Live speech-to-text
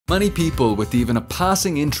Many people with even a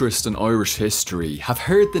passing interest in Irish history have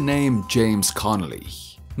heard the name James Connolly.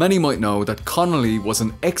 Many might know that Connolly was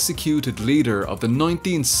an executed leader of the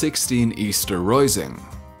 1916 Easter Rising.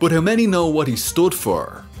 But how many know what he stood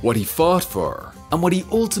for, what he fought for, and what he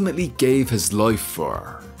ultimately gave his life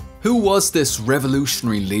for? Who was this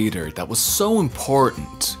revolutionary leader that was so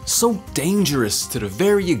important, so dangerous to the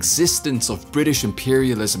very existence of British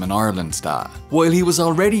imperialism in Ireland that, while he was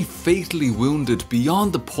already fatally wounded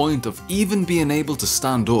beyond the point of even being able to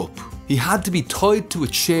stand up, he had to be tied to a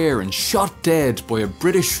chair and shot dead by a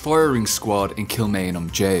British firing squad in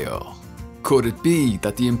Kilmainham jail? Could it be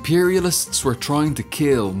that the imperialists were trying to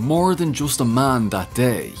kill more than just a man that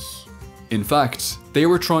day? In fact, they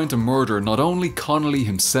were trying to murder not only Connolly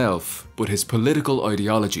himself, but his political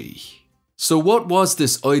ideology. So what was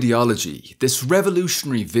this ideology, this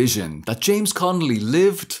revolutionary vision that James Connolly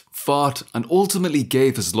lived, fought, and ultimately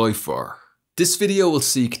gave his life for? This video will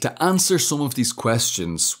seek to answer some of these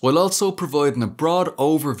questions, while also providing a broad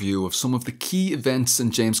overview of some of the key events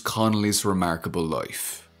in James Connolly's remarkable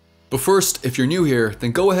life. But first, if you're new here,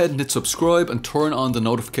 then go ahead and hit subscribe and turn on the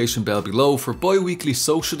notification bell below for bi-weekly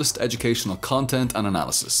socialist educational content and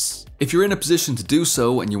analysis. If you're in a position to do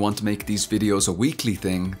so and you want to make these videos a weekly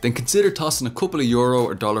thing, then consider tossing a couple of euro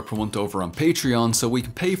or dollar per month over on Patreon so we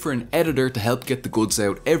can pay for an editor to help get the goods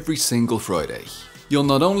out every single Friday. You'll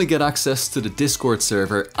not only get access to the Discord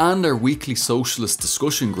server and our weekly socialist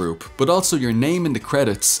discussion group, but also your name in the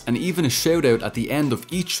credits and even a shout out at the end of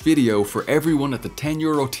each video for everyone at the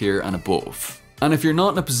 €10 tier and above. And if you're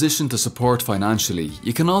not in a position to support financially,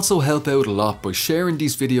 you can also help out a lot by sharing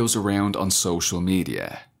these videos around on social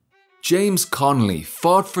media. James Connolly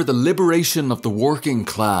fought for the liberation of the working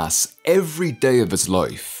class every day of his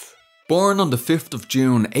life. Born on the 5th of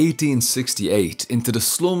June 1868 into the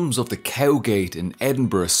slums of the Cowgate in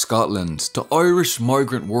Edinburgh, Scotland, to Irish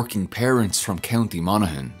migrant working parents from County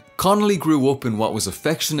Monaghan, Connolly grew up in what was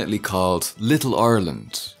affectionately called Little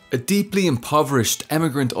Ireland, a deeply impoverished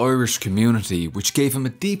emigrant Irish community which gave him a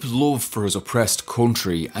deep love for his oppressed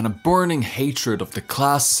country and a burning hatred of the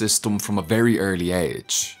class system from a very early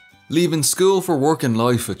age. Leaving school for working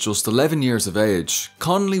life at just 11 years of age,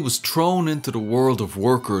 Connolly was thrown into the world of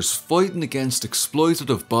workers fighting against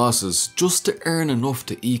exploitative bosses just to earn enough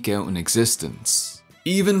to eke out an existence.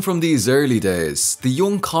 Even from these early days, the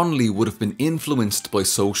young Connolly would have been influenced by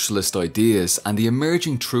socialist ideas and the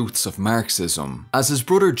emerging truths of Marxism, as his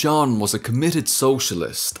brother John was a committed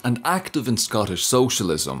socialist and active in Scottish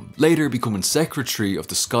socialism, later becoming secretary of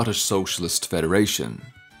the Scottish Socialist Federation.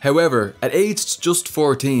 However, at age just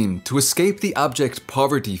 14, to escape the abject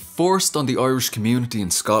poverty forced on the Irish community in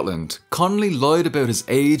Scotland, Connolly lied about his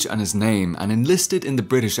age and his name and enlisted in the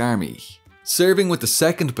British Army. Serving with the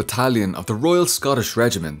 2nd Battalion of the Royal Scottish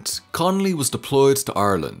Regiment, Connolly was deployed to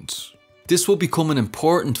Ireland. This would become an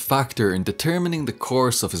important factor in determining the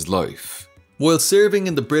course of his life. While serving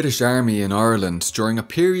in the British Army in Ireland during a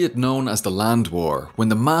period known as the Land War, when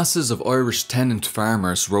the masses of Irish tenant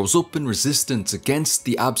farmers rose up in resistance against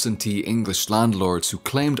the absentee English landlords who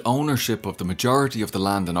claimed ownership of the majority of the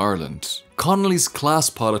land in Ireland, Connolly's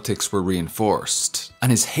class politics were reinforced,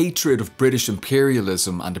 and his hatred of British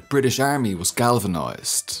imperialism and the British Army was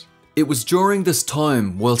galvanised. It was during this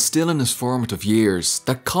time, while still in his formative years,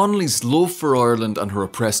 that Connolly's love for Ireland and her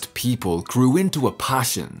oppressed people grew into a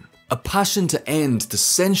passion to end the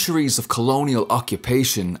centuries of colonial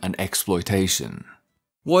occupation and exploitation.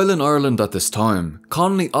 While in Ireland at this time,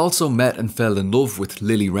 Connolly also met and fell in love with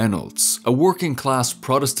Lily Reynolds, a working class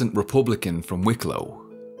Protestant Republican from Wicklow.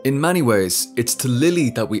 In many ways, it's to Lily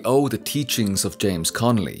that we owe the teachings of James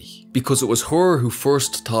Connolly, because it was her who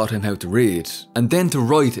first taught him how to read, and then to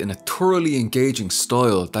write in a thoroughly engaging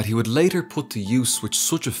style that he would later put to use with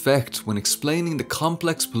such effect when explaining the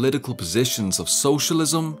complex political positions of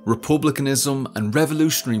socialism, republicanism, and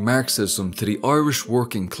revolutionary Marxism to the Irish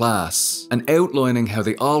working class, and outlining how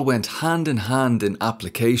they all went hand in hand in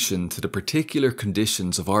application to the particular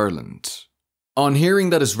conditions of Ireland. On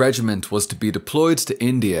hearing that his regiment was to be deployed to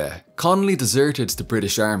India, Connolly deserted the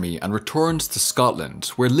British Army and returned to Scotland,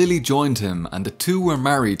 where Lily joined him and the two were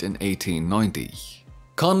married in 1890.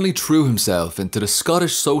 Connolly threw himself into the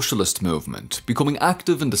Scottish Socialist movement, becoming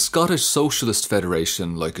active in the Scottish Socialist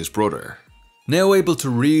Federation like his brother. Now able to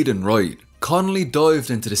read and write, Connolly dived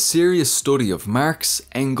into the serious study of Marx,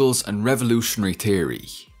 Engels, and revolutionary theory.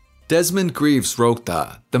 Desmond Greaves wrote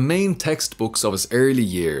that the main textbooks of his early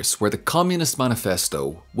years were the Communist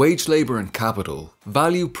Manifesto, Wage, Labour and Capital,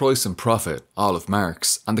 Value, Price and Profit, all of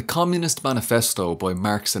Marx, and the Communist Manifesto by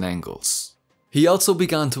Marx and Engels. He also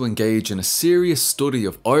began to engage in a serious study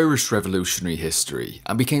of Irish revolutionary history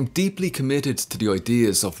and became deeply committed to the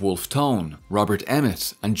ideas of Wolfe Tone, Robert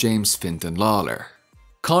Emmet and James Fintan Lalor.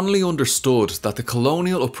 Connolly understood that the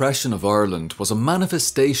colonial oppression of Ireland was a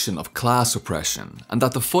manifestation of class oppression and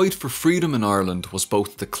that the fight for freedom in Ireland was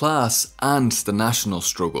both the class and the national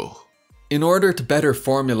struggle. In order to better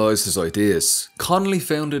formalise his ideas, Connolly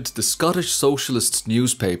founded the Scottish Socialist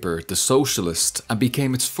newspaper The Socialist and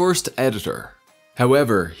became its first editor.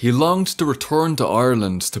 However, he longed to return to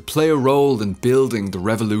Ireland to play a role in building the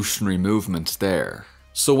revolutionary movement there.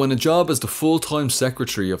 So when a job as the full-time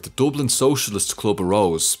secretary of the Dublin Socialist Club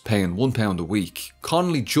arose, paying £1 a week,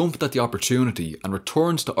 Connolly jumped at the opportunity and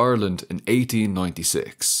returned to Ireland in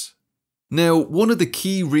 1896. Now, one of the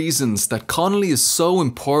key reasons that Connolly is so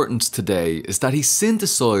important today is that he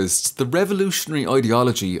synthesised the revolutionary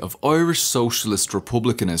ideology of Irish Socialist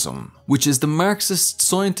Republicanism, which is the Marxist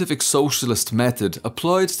scientific socialist method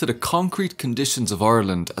applied to the concrete conditions of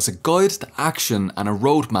Ireland as a guide to action and a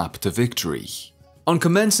roadmap to victory. On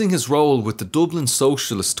commencing his role with the Dublin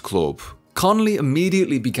Socialist Club, Connolly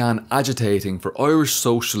immediately began agitating for Irish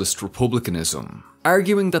Socialist Republicanism,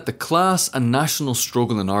 arguing that the class and national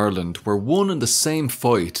struggle in Ireland were one and the same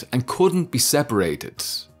fight and couldn't be separated,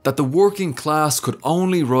 that the working class could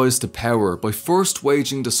only rise to power by first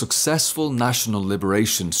waging the successful national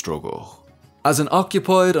liberation struggle. As an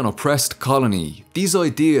occupied and oppressed colony, these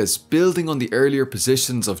ideas, building on the earlier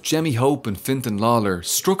positions of Jemmy Hope and Fintan Lalor,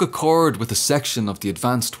 struck a chord with a section of the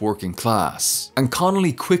advanced working class, and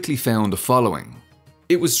Connolly quickly found the following.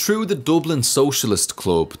 It was through the Dublin Socialist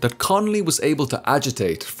Club that Connolly was able to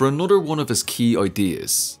agitate for another one of his key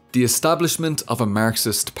ideas, the establishment of a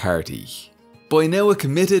Marxist party. By now a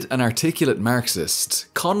committed and articulate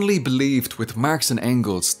Marxist, Connolly believed with Marx and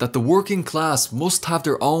Engels that the working class must have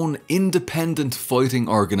their own independent fighting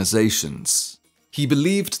organisations. He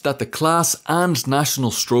believed that the class and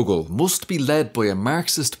national struggle must be led by a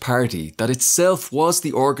Marxist party that itself was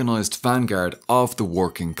the organised vanguard of the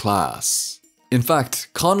working class. In fact,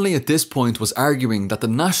 Connolly at this point was arguing that the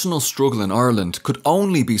national struggle in Ireland could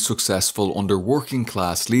only be successful under working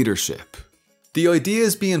class leadership. The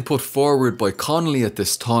ideas being put forward by Connolly at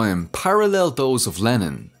this time paralleled those of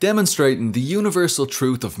Lenin, demonstrating the universal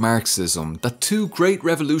truth of Marxism that two great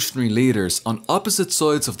revolutionary leaders on opposite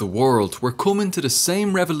sides of the world were coming to the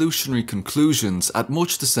same revolutionary conclusions at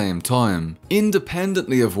much the same time,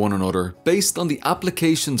 independently of one another, based on the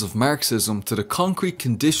applications of Marxism to the concrete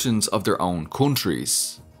conditions of their own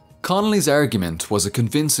countries. Connolly's argument was a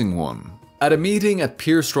convincing one. At a meeting at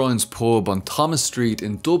Pierce Ryan's pub on Thomas Street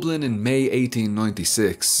in Dublin in May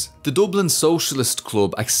 1896, the Dublin Socialist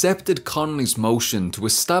Club accepted Connolly's motion to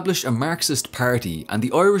establish a Marxist party and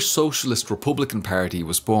the Irish Socialist Republican Party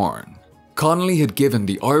was born. Connolly had given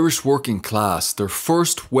the Irish working class their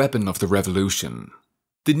first weapon of the revolution.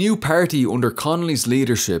 The new party under Connolly's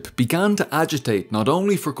leadership began to agitate not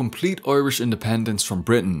only for complete Irish independence from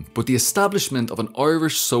Britain, but the establishment of an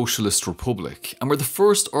Irish Socialist Republic, and were the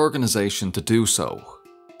first organisation to do so.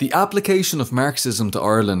 The application of Marxism to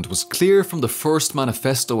Ireland was clear from the first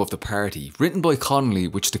manifesto of the party, written by Connolly,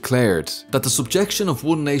 which declared that the subjection of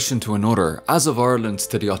one nation to another, as of Ireland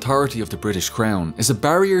to the authority of the British Crown, is a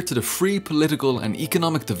barrier to the free political and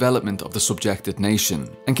economic development of the subjected nation,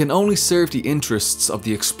 and can only serve the interests of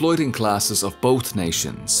the exploiting classes of both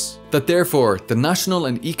nations. That therefore, the national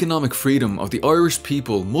and economic freedom of the Irish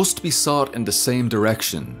people must be sought in the same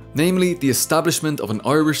direction, namely the establishment of an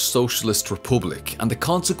Irish Socialist Republic and the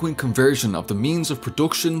consequent conversion of the means of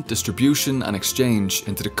production, distribution and exchange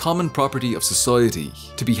into the common property of society,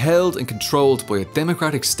 to be held and controlled by a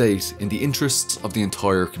democratic state in the interests of the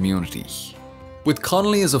entire community. With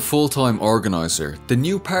Connolly as a full-time organiser, the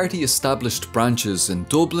new party established branches in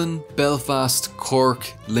Dublin, Belfast,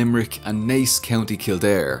 Cork, Limerick and Naas, County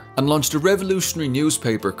Kildare, and launched a revolutionary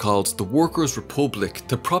newspaper called The Workers' Republic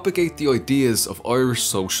to propagate the ideas of Irish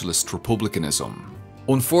Socialist Republicanism.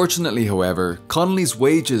 Unfortunately, however, Connolly's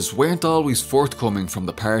wages weren't always forthcoming from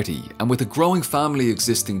the party, and with a growing family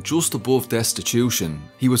existing just above destitution,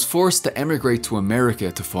 he was forced to emigrate to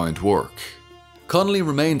America to find work. Connolly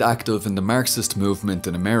remained active in the Marxist movement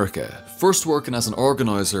in America, first working as an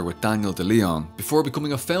organiser with Daniel de Leon, before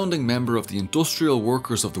becoming a founding member of the Industrial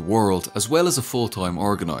Workers of the World as well as a full-time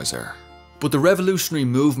organiser. But the revolutionary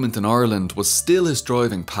movement in Ireland was still his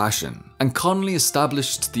driving passion, and Connolly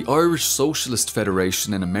established the Irish Socialist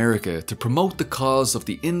Federation in America to promote the cause of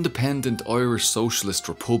the independent Irish Socialist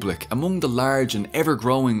Republic among the large and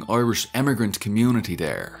ever-growing Irish emigrant community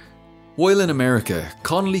there. While in America,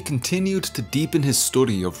 Connolly continued to deepen his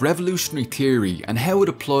study of revolutionary theory and how it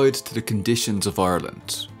applied to the conditions of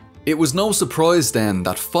Ireland. It was no surprise then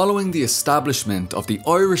that following the establishment of the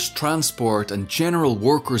Irish Transport and General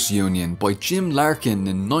Workers Union by Jim Larkin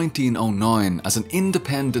in 1909 as an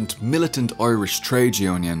independent militant Irish trade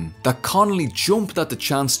union, that Connolly jumped at the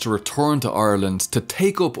chance to return to Ireland to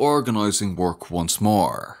take up organising work once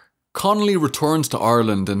more. Connolly returned to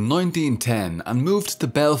Ireland in 1910 and moved to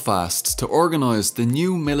Belfast to organise the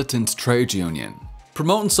new militant trade union.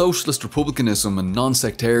 Promoting socialist republicanism and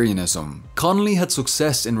non-sectarianism, Connolly had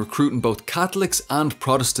success in recruiting both Catholics and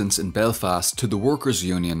Protestants in Belfast to the Workers'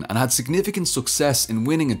 Union and had significant success in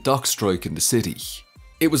winning a dock strike in the city.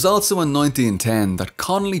 It was also in 1910 that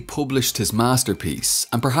Connolly published his masterpiece,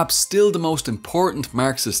 and perhaps still the most important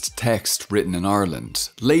Marxist text written in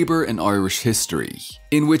Ireland, Labour in Irish History,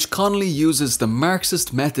 in which Connolly uses the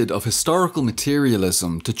Marxist method of historical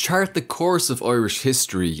materialism to chart the course of Irish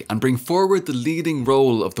history and bring forward the leading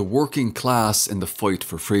role of the working class in the fight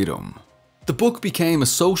for freedom. The book became a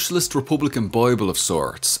socialist republican bible of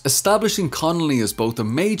sorts, establishing Connolly as both a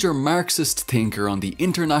major Marxist thinker on the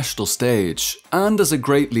international stage and as a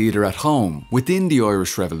great leader at home within the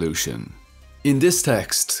Irish Revolution. In this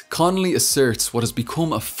text, Connolly asserts what has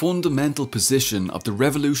become a fundamental position of the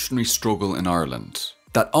revolutionary struggle in Ireland: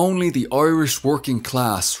 that only the Irish working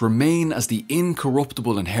class remain as the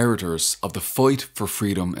incorruptible inheritors of the fight for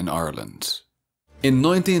freedom in Ireland. In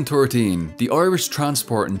 1913, the Irish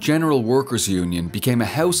Transport and General Workers Union became a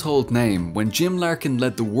household name when Jim Larkin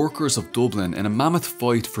led the workers of Dublin in a mammoth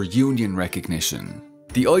fight for union recognition.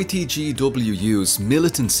 The ITGWU's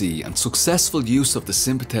militancy and successful use of the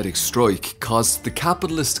sympathetic strike caused the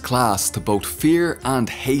capitalist class to both fear and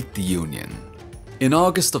hate the union. In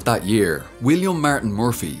August of that year, William Martin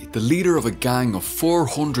Murphy, the leader of a gang of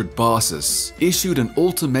 400 bosses, issued an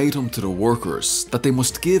ultimatum to the workers that they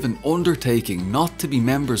must give an undertaking not to be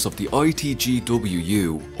members of the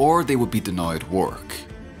ITGWU or they would be denied work.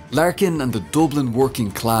 Larkin and the Dublin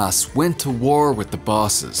working class went to war with the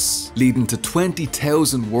bosses, leading to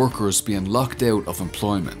 20,000 workers being locked out of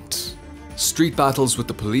employment. Street battles with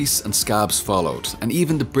the police and scabs followed, and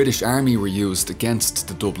even the British Army were used against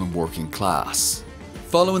the Dublin working class.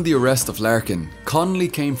 Following the arrest of Larkin, Connolly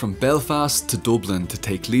came from Belfast to Dublin to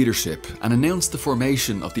take leadership and announced the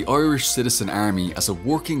formation of the Irish Citizen Army as a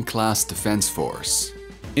working class defence force.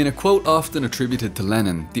 In a quote often attributed to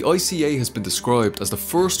Lenin, the ICA has been described as the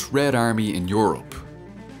first Red Army in Europe.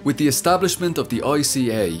 With the establishment of the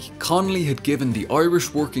ICA, Connolly had given the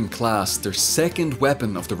Irish working class their second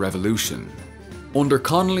weapon of the revolution. Under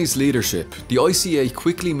Connolly's leadership, the ICA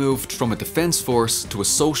quickly moved from a defence force to a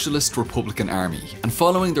socialist Republican army, and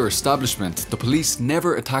following their establishment, the police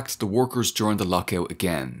never attacked the workers during the lockout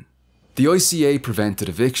again. The ICA prevented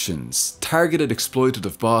evictions, targeted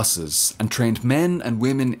exploitative bosses, and trained men and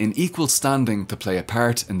women in equal standing to play a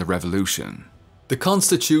part in the revolution. The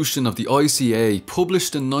Constitution of the ICA,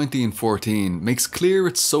 published in 1914, makes clear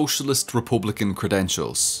its socialist Republican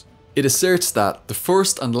credentials. It asserts that the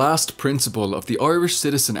first and last principle of the Irish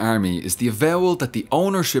Citizen Army is the avowal that the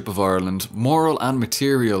ownership of Ireland, moral and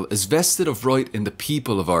material, is vested of right in the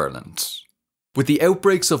people of Ireland. With the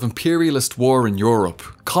outbreaks of imperialist war in Europe,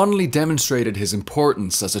 Connolly demonstrated his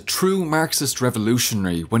importance as a true Marxist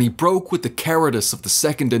revolutionary when he broke with the cowardice of the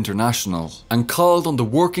Second International and called on the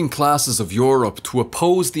working classes of Europe to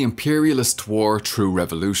oppose the imperialist war through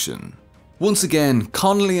revolution. Once again,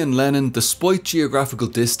 Connolly and Lenin, despite geographical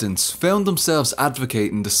distance, found themselves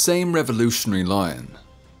advocating the same revolutionary line.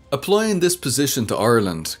 Applying this position to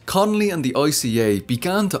Ireland, Connolly and the ICA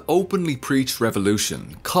began to openly preach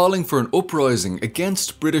revolution, calling for an uprising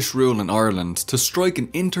against British rule in Ireland to strike an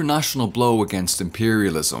international blow against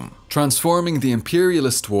imperialism, transforming the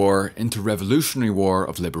imperialist war into revolutionary war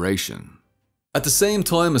of liberation. At the same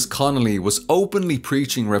time as Connolly was openly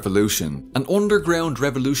preaching revolution, an underground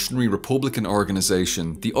revolutionary republican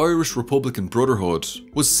organisation, the Irish Republican Brotherhood,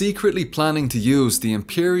 was secretly planning to use the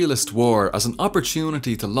imperialist war as an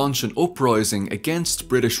opportunity to launch an uprising against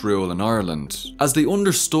British rule in Ireland, as they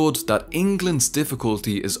understood that England's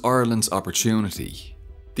difficulty is Ireland's opportunity.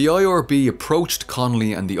 The IRB approached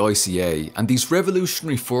Connolly and the ICA, and these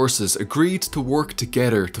revolutionary forces agreed to work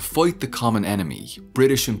together to fight the common enemy,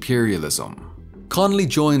 British imperialism. Connolly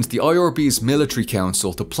joined the IRB's military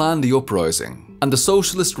council to plan the uprising, and the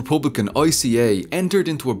Socialist Republican ICA entered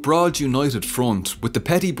into a broad united front with the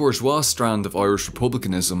petty bourgeois strand of Irish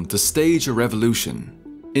Republicanism to stage a revolution.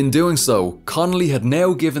 In doing so, Connolly had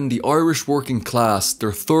now given the Irish working class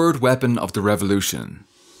their third weapon of the revolution.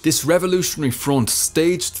 This revolutionary front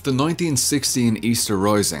staged the 1916 Easter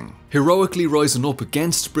Rising, heroically rising up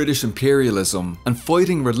against British imperialism and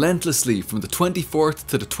fighting relentlessly from the 24th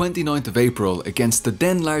to the 29th of April against the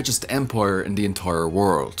then largest empire in the entire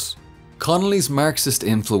world. Connolly's Marxist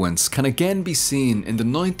influence can again be seen in the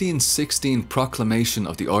 1916 Proclamation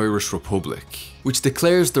of the Irish Republic, which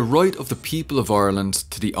declares the right of the people of Ireland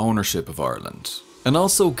to the ownership of Ireland, and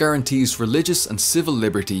also guarantees religious and civil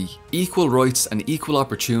liberty, equal rights and equal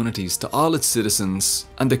opportunities to all its citizens,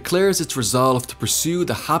 and declares its resolve to pursue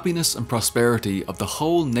the happiness and prosperity of the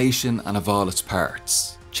whole nation and of all its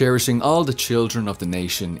parts, cherishing all the children of the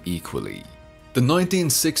nation equally. The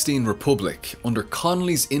 1916 Republic, under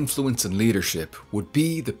Connolly's influence and leadership, would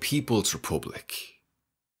be the People's Republic.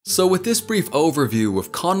 So with this brief overview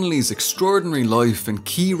of Connolly's extraordinary life and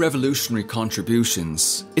key revolutionary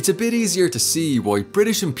contributions, it's a bit easier to see why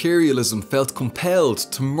British imperialism felt compelled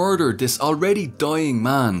to murder this already dying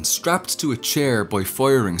man strapped to a chair by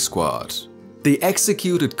firing squad. They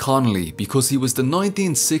executed Connolly because he was the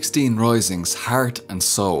 1916 Rising's heart and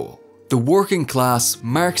soul, the working class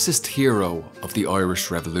Marxist hero of the Irish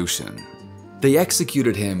Revolution. They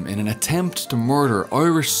executed him in an attempt to murder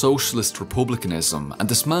Irish Socialist Republicanism and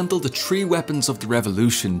dismantle the three weapons of the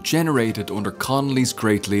revolution generated under Connolly's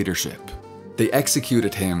great leadership. They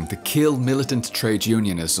executed him to kill militant trade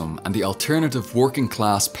unionism and the alternative working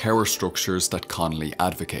class power structures that Connolly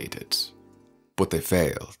advocated. But they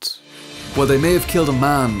failed. While they may have killed a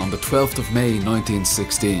man on the 12th of May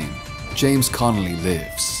 1916, James Connolly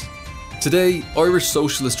lives. Today, Irish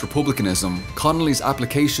Socialist Republicanism, Connolly's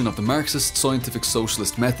application of the Marxist scientific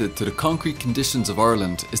socialist method to the concrete conditions of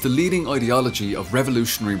Ireland, is the leading ideology of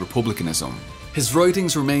revolutionary republicanism. His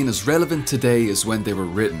writings remain as relevant today as when they were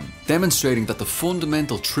written, demonstrating that the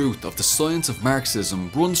fundamental truth of the science of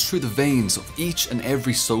Marxism runs through the veins of each and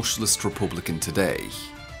every socialist republican today.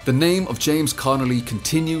 The name of James Connolly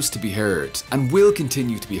continues to be heard, and will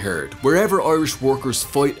continue to be heard, wherever Irish workers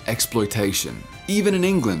fight exploitation. Even in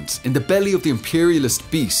England, in the belly of the imperialist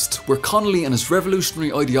beast, where Connolly and his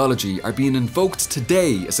revolutionary ideology are being invoked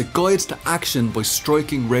today as a guide to action by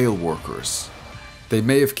striking rail workers. They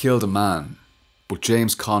may have killed a man, but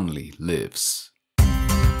James Connolly lives.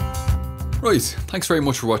 Right, thanks very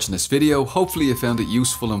much for watching this video. Hopefully you found it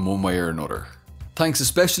useful in one way or another. Thanks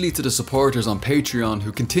especially to the supporters on Patreon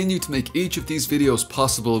who continue to make each of these videos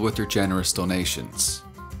possible with their generous donations.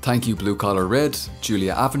 Thank you Blue Collar Red,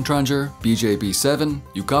 Julia Aventranger, BJB7,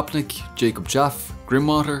 Ugopnik, Jacob Jaff,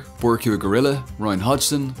 Grimwater, Borkua Gorilla, Ryan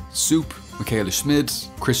Hodgson, Soup, Michaela Schmid,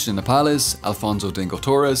 Christian Napales, Alfonso Dingo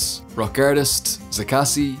Torres, Rock Artist,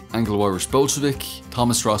 Zakasi, Anglo-Irish Bolshevik,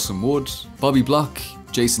 Thomas Rossum Wood, Bobby Block,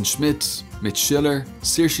 Jason Schmidt, Mitch Schiller,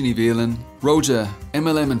 Saoirse Velan, Roja,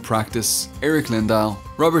 MLM in Practice, Eric Lindahl,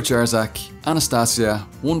 Robert Jarzak, Anastasia,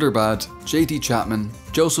 Wonderbad, JT Chapman,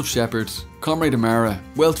 Joseph Shepherd, Comrade Amara,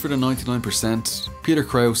 Wealth for the 99%, Peter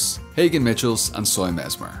Krause, Hagen Mitchells and Soy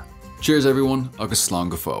Mesmer. Cheers everyone, agus slán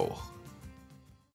go fóill.